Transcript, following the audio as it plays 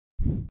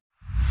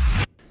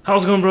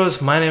How's it going,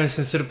 bros? My name is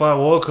insidiply.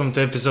 Welcome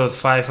to episode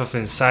 5 of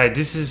Inside.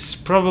 This is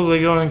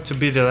probably going to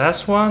be the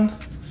last one.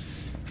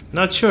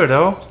 Not sure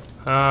though.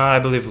 I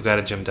believe we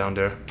gotta jump down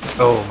there.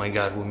 Oh my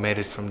god, we made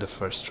it from the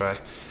first try.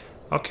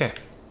 Okay.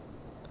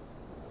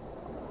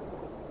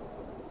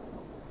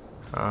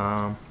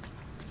 Yeah,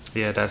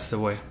 that's the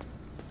way.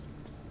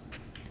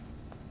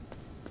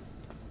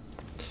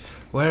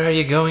 Where are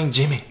you going,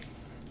 Jimmy?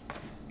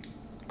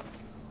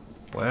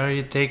 Where are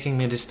you taking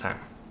me this time?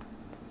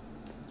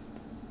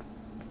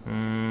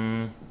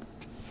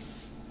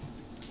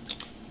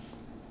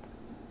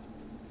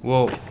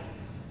 Whoa.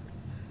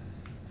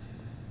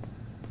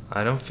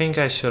 I don't think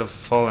I should have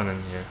fallen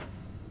in here.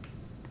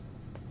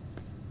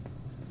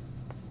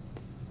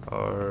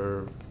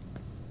 Or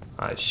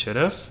I should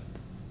have?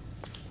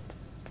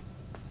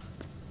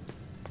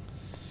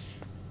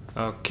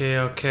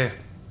 Okay.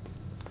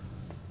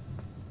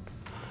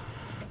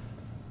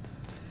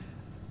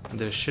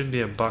 There should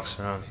be a box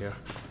around here.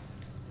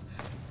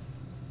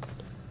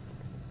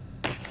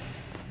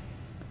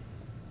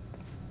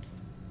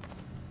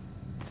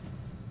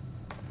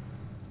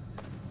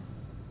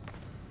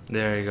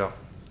 There you go.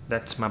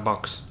 That's my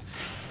box.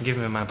 Give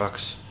me my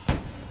box.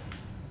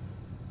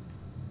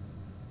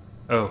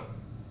 Oh.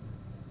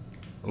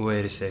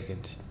 Wait a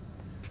second.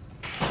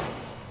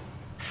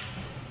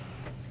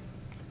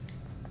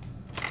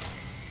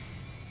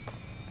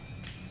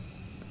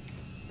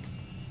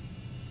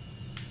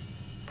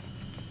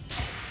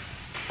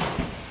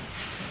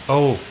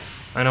 Oh,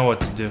 I know what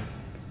to do.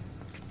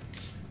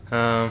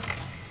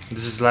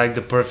 This is like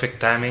the perfect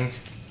timing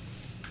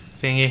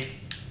thingy.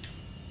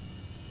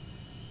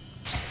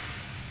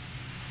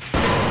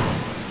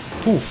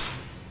 Poof!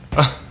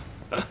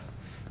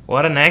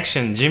 What an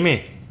action,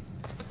 Jimmy!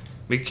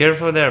 Be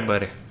careful there,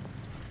 buddy.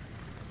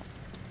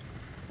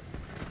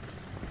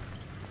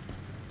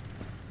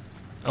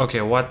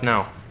 Okay, what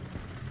now?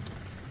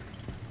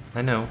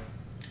 I know.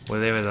 We'll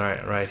leave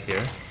it right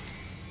here.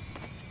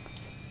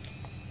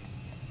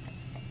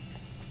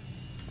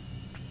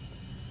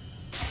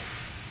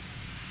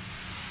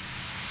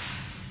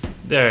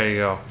 There you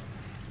go.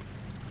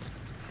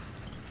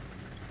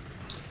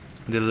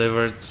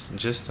 Delivered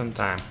just on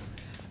time.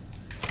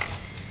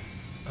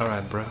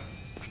 Alright, bro.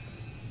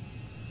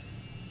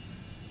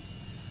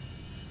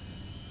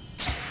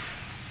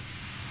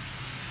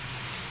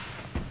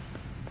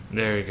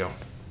 There you go.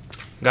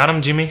 Got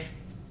him, Jimmy.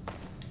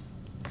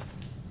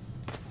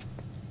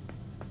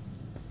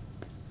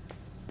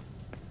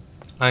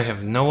 I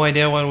have no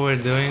idea what we're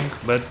doing,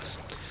 but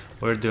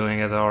we're doing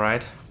it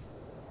alright.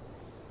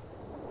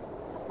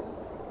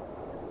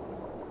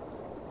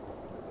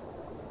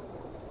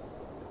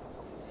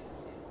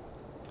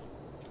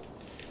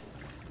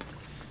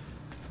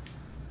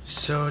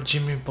 So,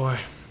 Jimmy boy,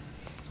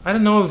 I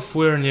don't know if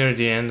we're near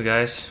the end,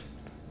 guys,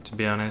 to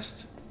be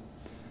honest.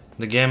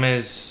 The game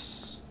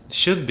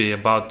should be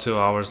about 2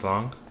 hours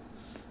long,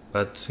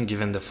 but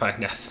given the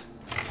fact that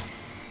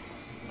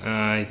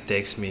it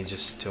takes me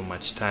just too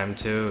much time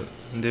to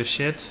do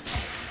shit,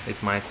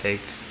 it might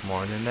take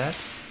more than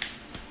that.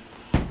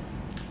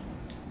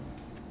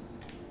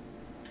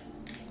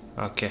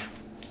 Okay.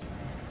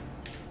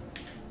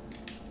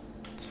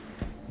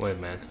 Wait,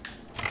 man.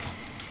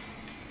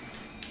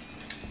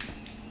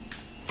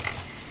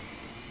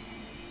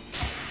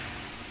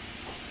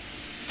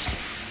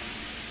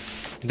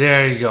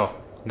 There you go.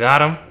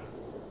 Got him.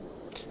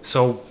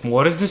 So,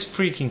 what is this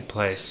freaking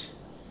place?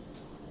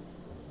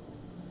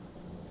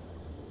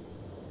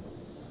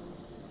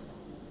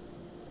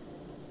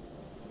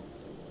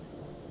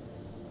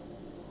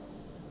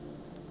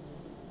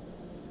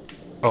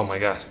 Oh my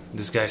god,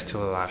 this guy's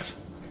still alive.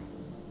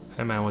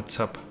 Hey man, what's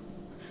up?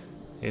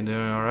 You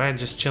doing alright?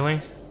 Just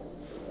chilling?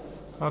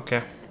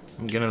 Okay,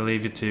 I'm gonna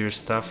leave you to your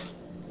stuff.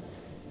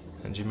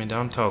 And Jimmy,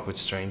 don't talk with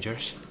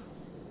strangers.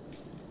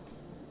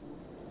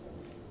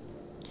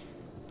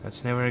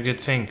 That's never a good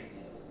thing.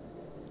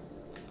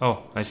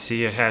 Oh, I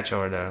see a hatch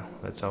over there.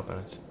 Let's open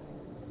it.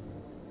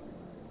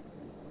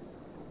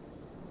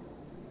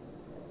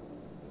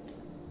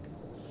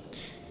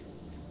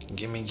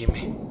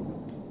 Gimme.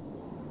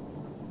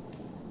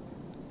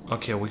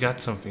 Okay, we got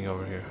something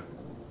over here.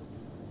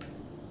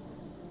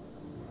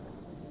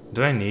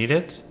 Do I need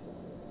it?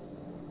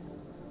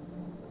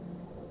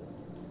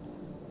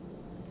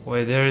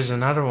 Wait, there is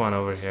another one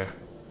over here.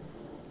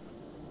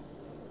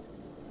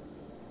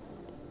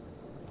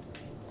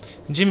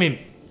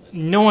 Jimmy,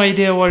 no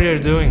idea what you're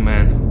doing,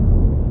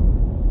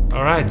 man.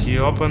 Alright, you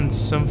opened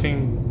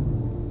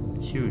something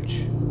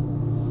huge.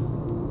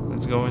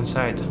 Let's go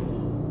inside.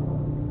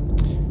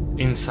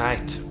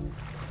 Inside.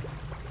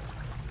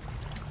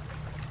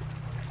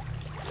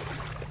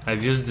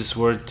 I've used this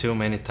word too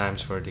many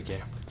times for the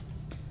game.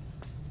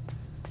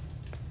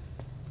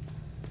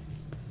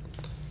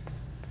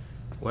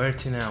 Where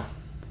to now?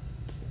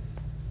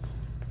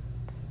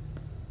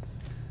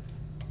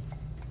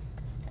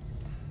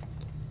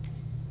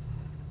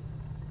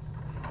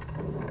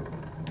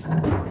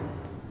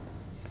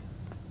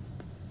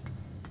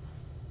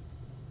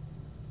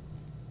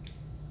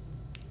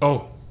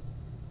 Oh.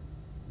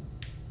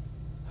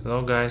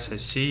 Hello guys, I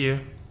see you.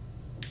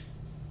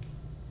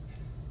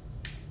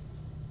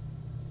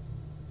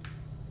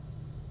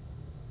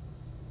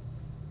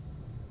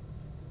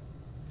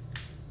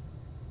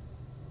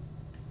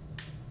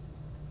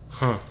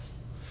 Huh.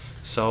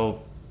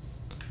 So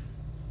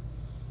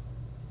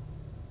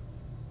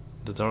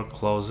the door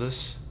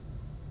closes.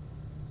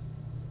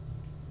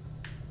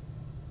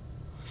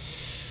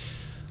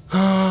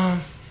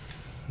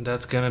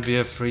 That's gonna be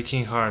a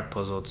freaking hard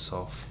puzzle to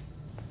solve.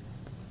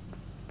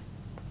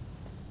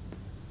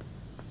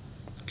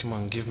 Come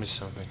on, give me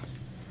something.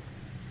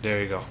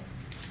 There you go.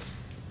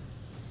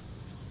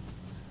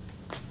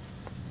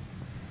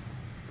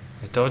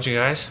 I told you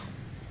guys.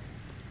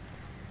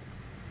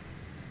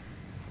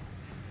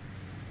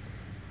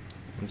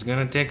 It's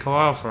gonna take a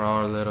while for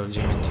our little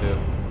Jimmy to...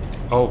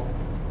 Oh!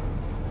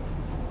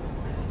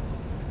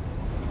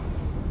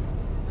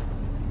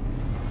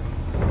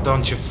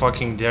 Don't you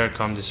fucking dare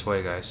come this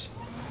way, guys.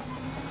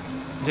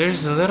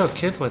 There's a little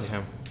kid with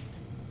him.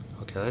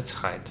 Okay, let's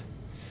hide.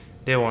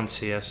 They won't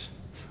see us.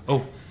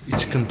 Oh,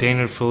 it's a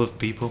container full of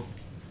people.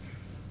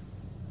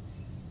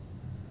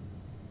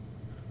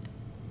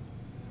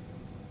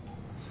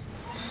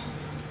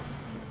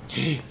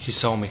 He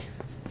saw me.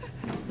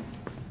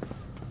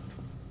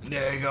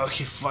 There you go,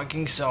 he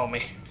fucking saw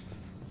me.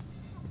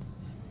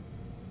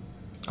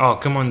 Oh,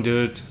 come on,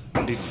 dude.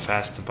 Be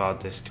fast about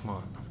this, come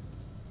on.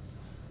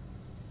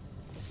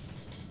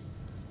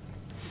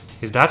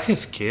 Is that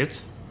his kid?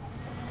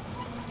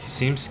 He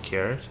seems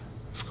scared.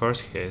 Of course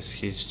he is.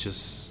 He's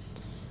just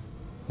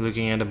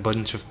looking at a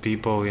bunch of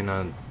people in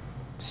a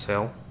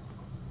cell.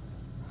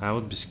 I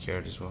would be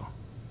scared as well.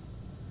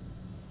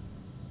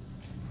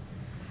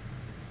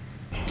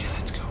 Okay,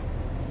 let's go.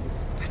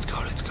 Let's go,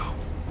 let's go.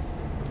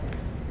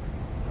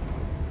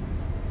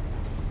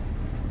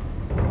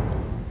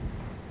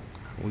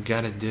 We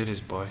gotta do this,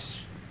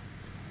 boys.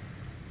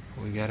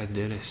 We gotta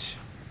do this.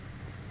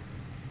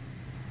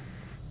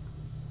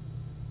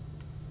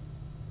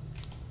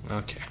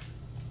 Okay.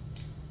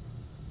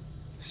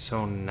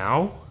 So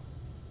now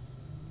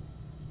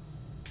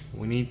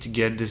we need to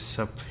get this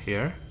up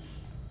here.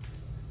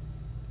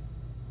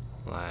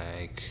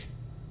 Like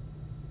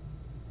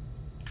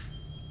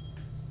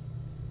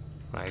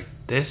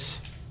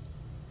this.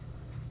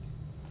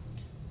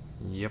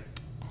 Yep.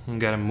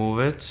 Gotta move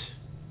it.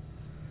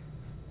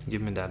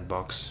 Give me that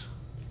box.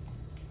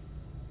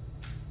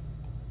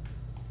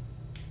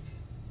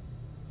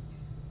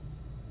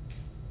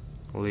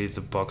 Leave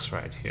the box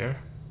right here.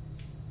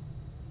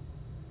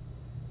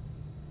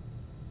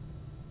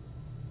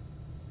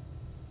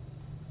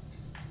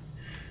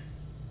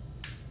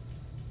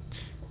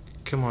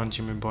 Come on,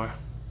 Jimmy boy.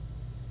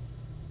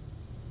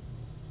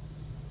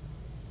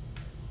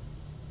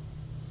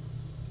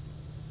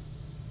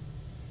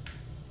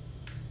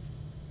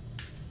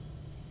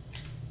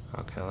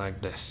 Okay,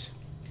 like this.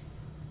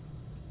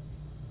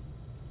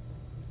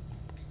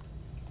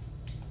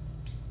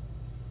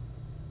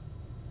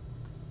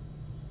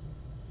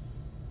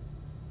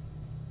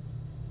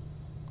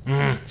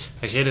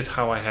 I hate it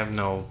how I have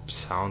no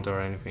sound or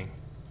anything.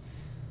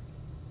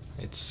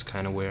 It's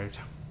kind of weird.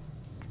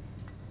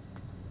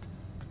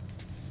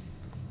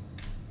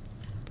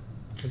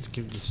 Let's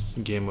give this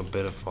game a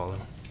bit of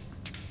volume.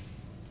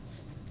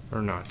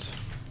 Or not.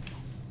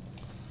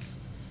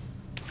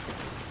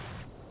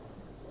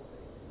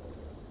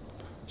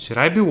 Should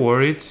I be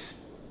worried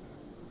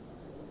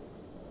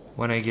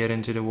when I get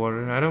into the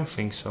water? I don't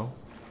think so.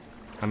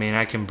 I mean,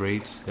 I can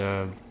breathe.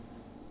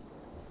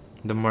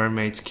 The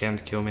mermaids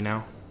can't kill me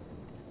now.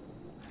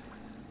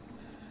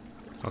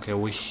 Okay,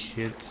 we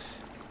hit...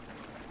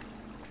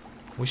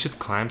 We should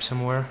climb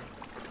somewhere.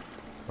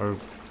 Or...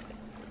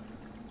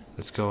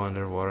 Let's go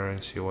underwater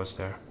and see what's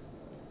there.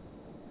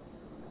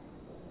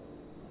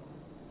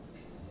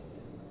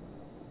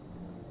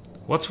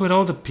 What's with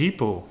all the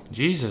people?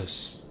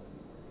 Jesus.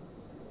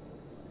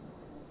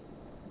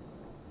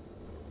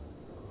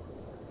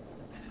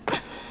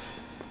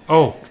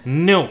 Oh,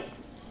 no!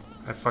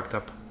 I fucked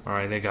up.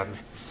 Alright, they got me.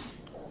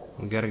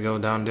 We gotta go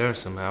down there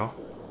somehow.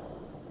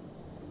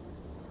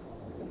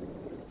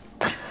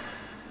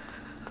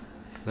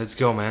 Let's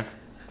go, man.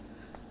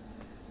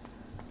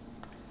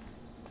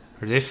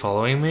 Are they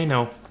following me?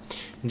 No.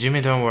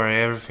 Jimmy, don't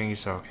worry, everything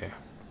is okay.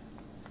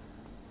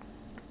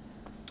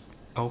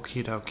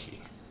 Okie dokie.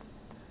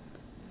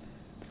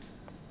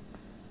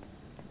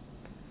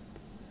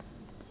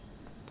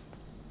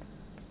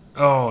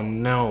 Oh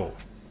no.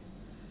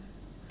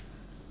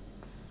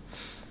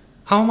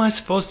 How am I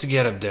supposed to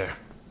get up there?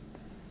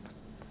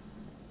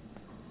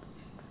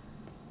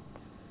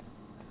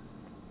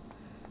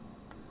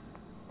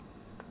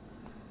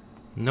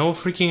 No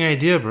freaking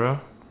idea, bro.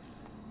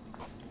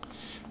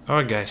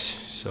 Alright guys,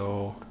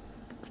 so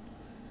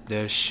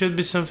there should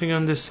be something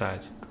on this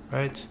side,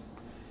 right?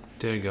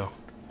 There you go.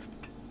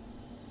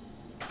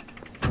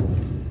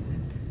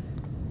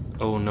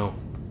 Oh no.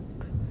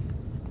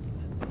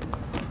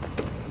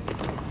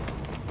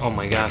 Oh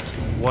my god,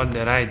 what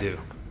did I do?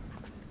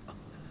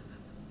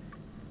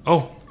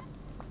 Oh!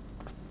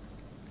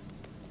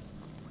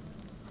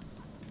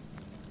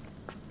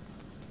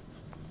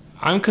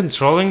 I'm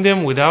controlling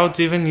them without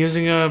even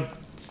using a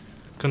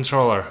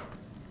controller.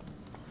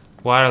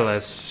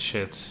 Wireless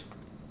shit.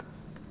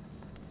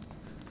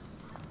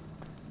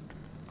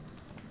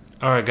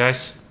 Alright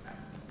guys.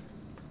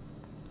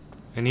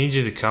 I need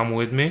you to come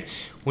with me.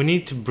 We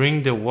need to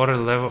bring the water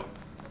level.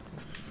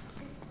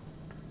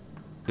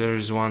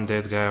 There's one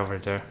dead guy over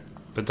there.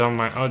 But don't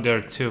mind. Oh, there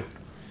are two.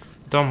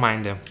 Don't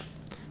mind them.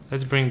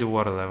 Let's bring the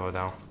water level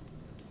down.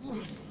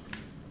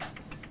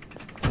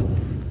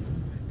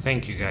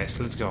 Thank you guys.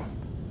 Let's go.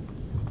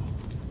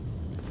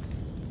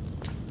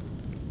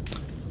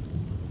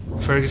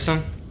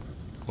 Ferguson,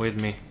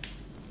 with me.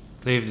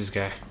 Leave this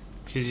guy.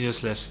 He's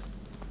useless.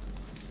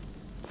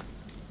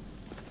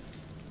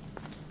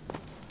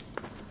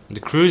 The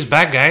crew is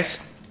back, guys.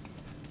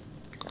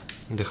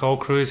 The whole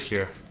crew is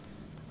here.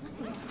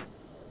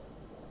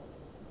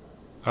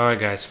 Alright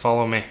guys,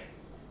 follow me.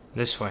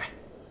 This way.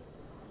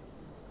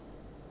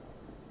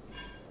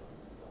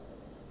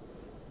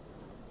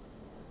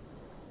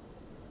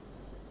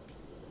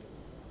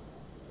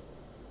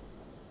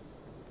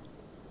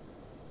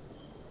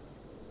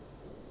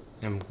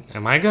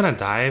 Am I gonna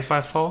die if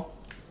I fall?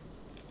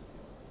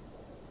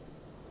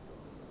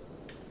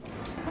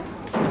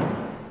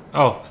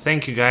 Oh,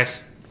 thank you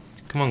guys.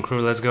 Come on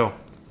crew, let's go.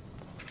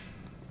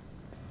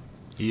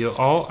 You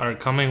all are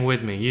coming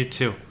with me, you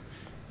too.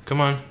 Come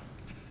on.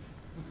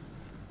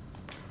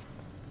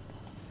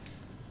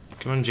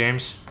 Come on,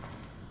 James.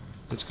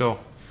 Let's go.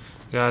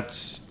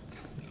 Got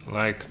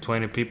like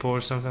 20 people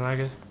or something like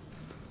it.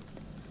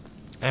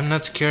 I'm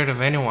not scared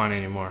of anyone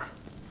anymore.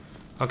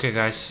 Okay,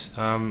 guys.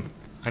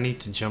 I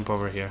need to jump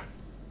over here.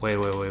 Wait.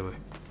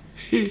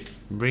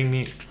 Bring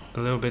me a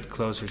little bit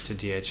closer to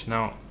the edge.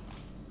 Now,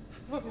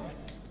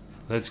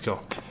 let's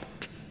go.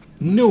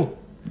 No!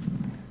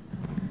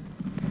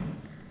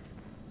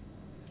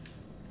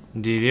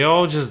 Did they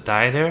all just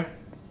die there?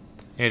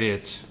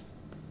 Idiots.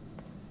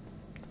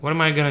 What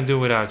am I gonna do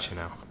without you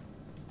now?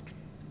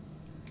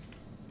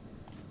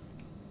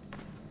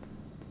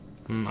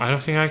 I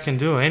don't think I can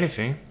do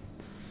anything.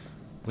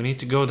 We need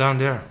to go down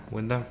there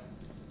with them.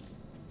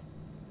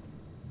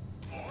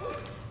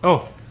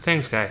 Oh,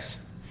 thanks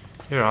guys.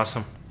 You're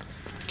awesome.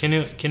 Can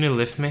you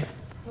lift me?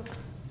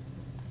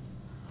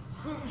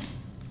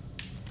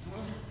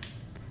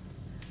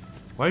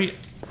 Why are you...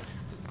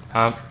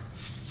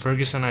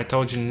 Ferguson, I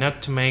told you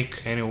not to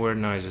make any weird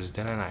noises,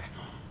 didn't I?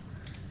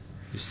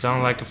 You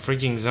sound like a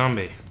freaking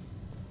zombie.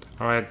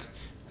 Alright.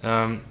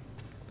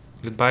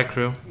 Goodbye,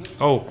 crew.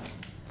 Oh,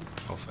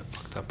 I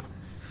fucked up.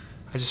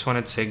 I just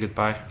wanted to say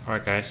goodbye.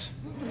 Alright, guys.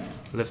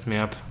 Lift me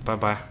up.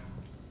 Bye-bye.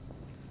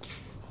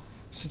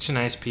 Such a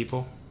nice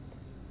people.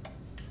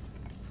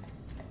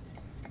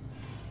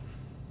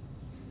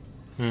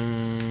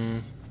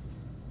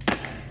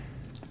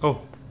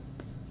 Oh.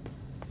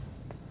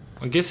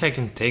 I guess I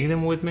can take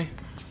them with me.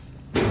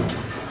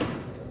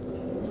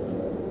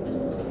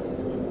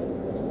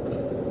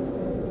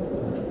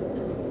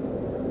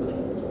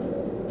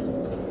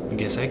 I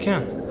guess I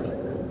can.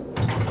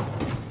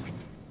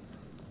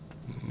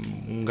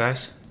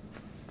 Guys?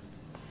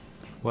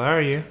 Where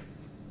are you?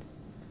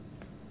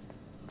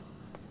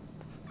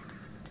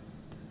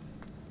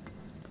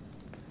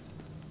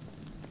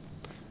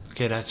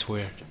 Okay, that's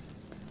weird.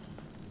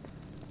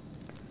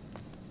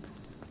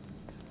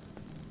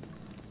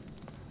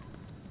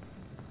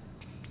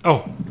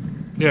 Oh,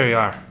 there you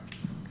are.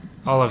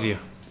 All of you.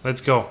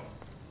 Let's go.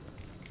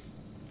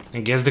 I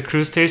guess the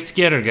crew stays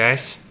together,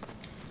 guys.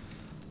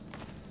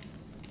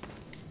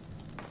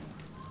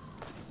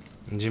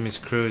 And Jimmy's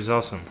crew is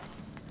awesome.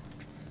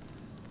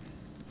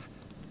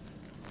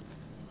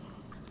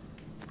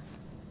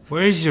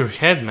 Where is your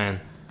head,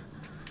 man?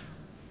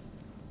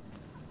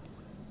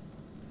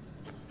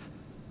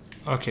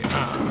 Okay,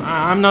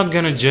 I'm not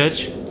gonna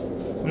judge.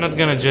 I'm not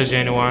gonna judge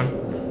anyone.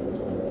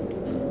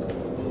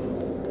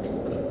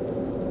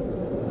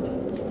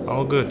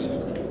 All good.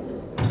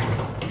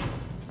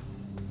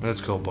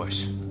 Let's go,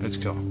 boys. Let's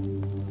go.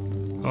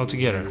 All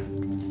together.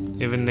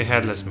 Even the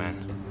headless man.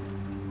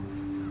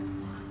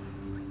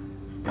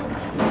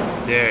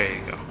 There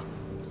you go.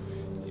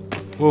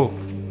 Whoa.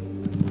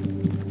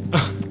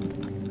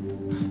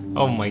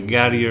 Oh my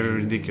god, you're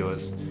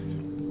ridiculous.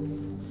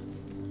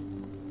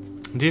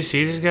 Do you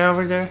see this guy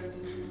over there?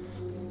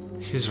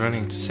 He's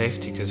running to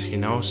safety because he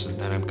knows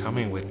that I'm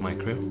coming with my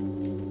crew.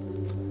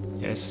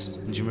 Yes,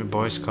 Jimmy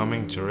Boy's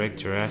coming to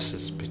wreck your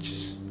asses,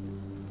 bitches.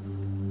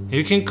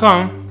 You can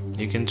come,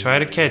 you can try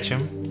to catch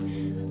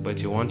him,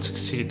 but you won't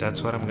succeed,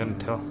 that's what I'm gonna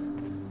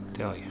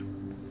tell you.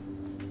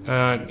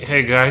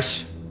 Hey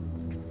guys.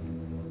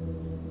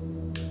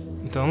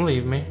 Don't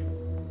leave me.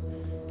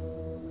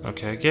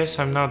 Okay, I guess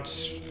I'm not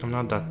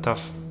that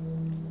tough.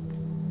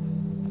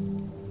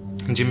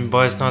 Jimmy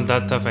Boy's not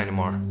that tough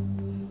anymore.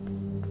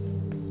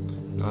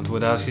 Not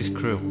without his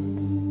crew.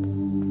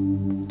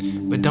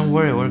 But don't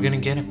worry, we're gonna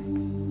get him.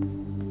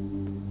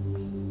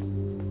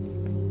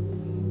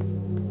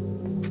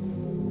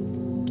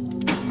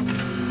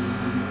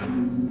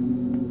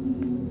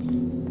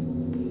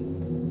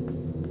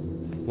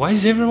 Why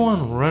is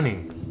everyone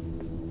running?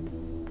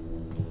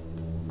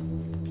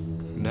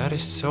 That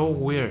is so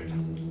weird.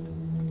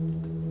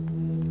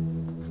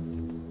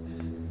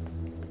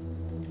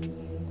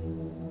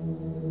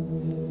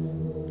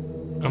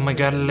 Oh my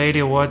god,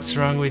 lady, what's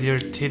wrong with your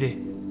titty?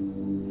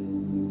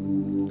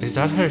 Is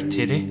that her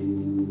titty?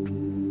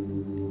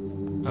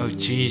 Oh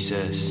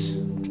Jesus.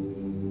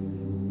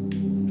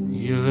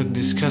 You look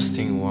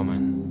disgusting,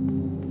 woman.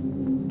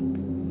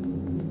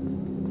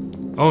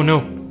 Oh no.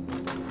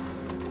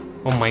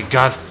 Oh my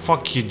god,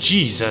 fuck you,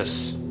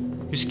 Jesus.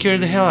 You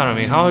scared the hell out of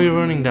me. How are you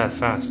running that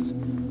fast?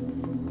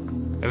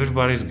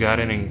 Everybody's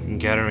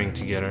gathering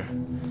together.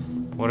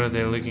 What are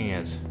they looking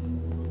at?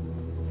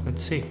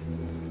 Let's see.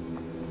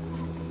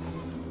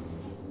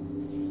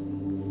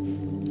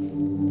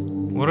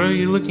 What are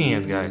you looking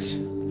at, guys?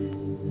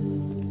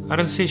 I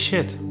don't see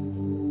shit.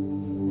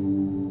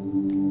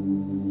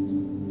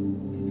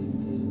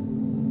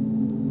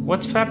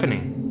 What's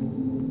happening?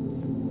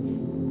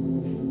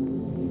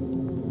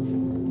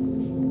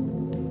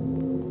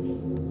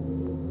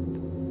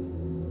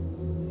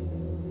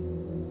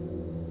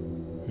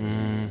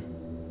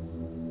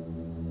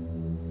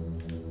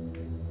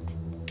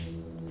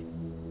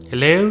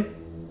 Hello?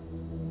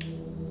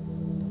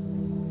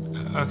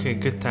 Okay,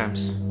 good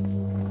times.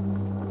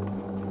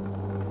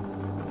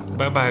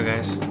 Bye-bye,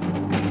 guys.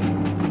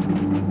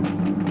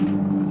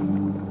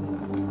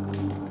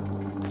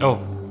 Oh,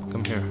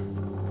 come here.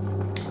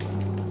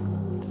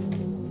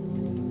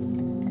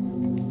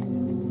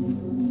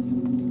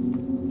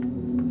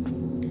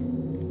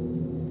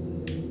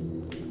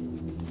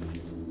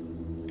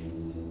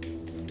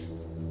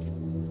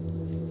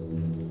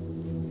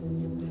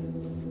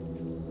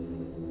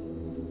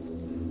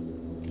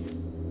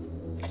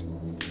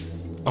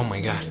 Oh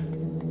my god.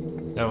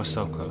 That was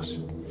so close.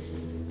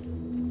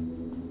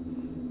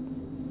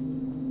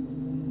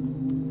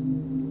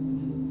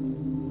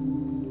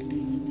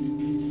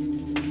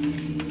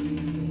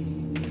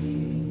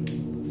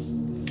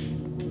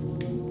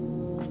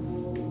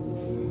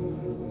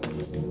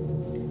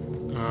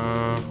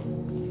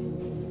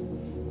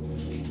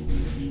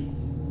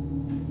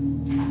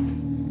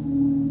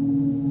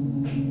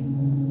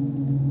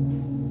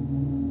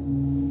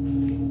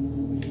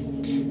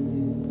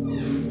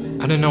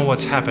 I don't know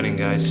what's happening,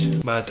 guys,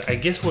 but I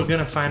guess we're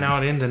gonna find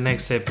out in the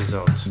next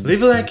episode.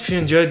 Leave a like if you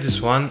enjoyed this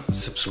one,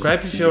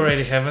 subscribe if you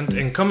already haven't,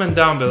 and comment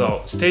down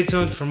below. Stay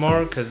tuned for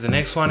more, because the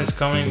next one is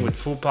coming with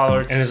full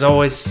power, and as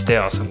always, stay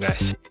awesome,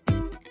 guys.